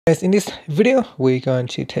Guys, in this video, we're going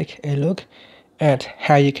to take a look at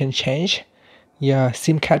how you can change your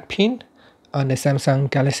SIM card pin on the Samsung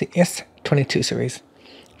Galaxy S22 series.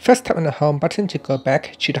 First, tap on the home button to go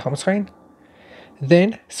back to the home screen.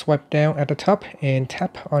 Then swipe down at the top and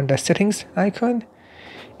tap on the settings icon.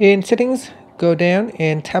 In settings, go down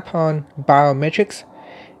and tap on biometrics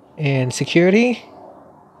and security.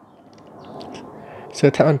 So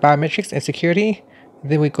tap on biometrics and security.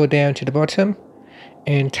 Then we go down to the bottom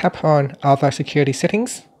and tap on other security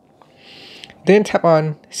settings. Then tap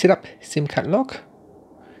on set up SIM card lock.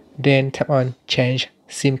 Then tap on change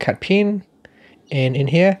SIM card pin, and in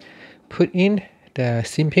here put in the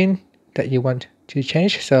SIM pin that you want to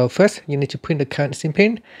change. So first you need to put in the current SIM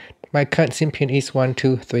pin. My current SIM pin is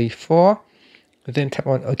 1234. Then tap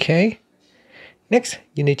on OK. Next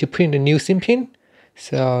you need to put in the new SIM pin.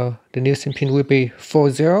 So the new SIM pin will be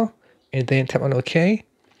 40, and then tap on OK.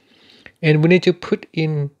 And we need to put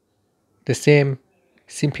in the same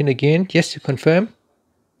SIM pin again just to confirm.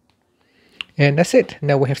 And that's it.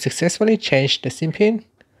 Now we have successfully changed the SIM pin.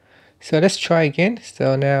 So let's try again.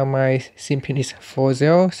 So now my SIM pin is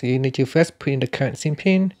 40. So you need to first put in the current SIM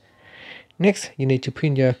pin. Next, you need to put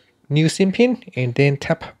in your new SIM pin and then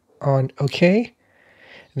tap on OK.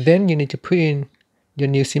 Then you need to put in your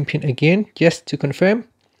new SIM pin again just to confirm.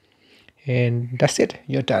 And that's it.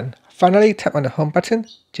 You're done. Finally, tap on the home button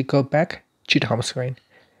to go back to the home screen.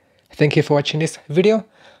 Thank you for watching this video.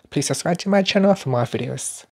 Please subscribe to my channel for more videos.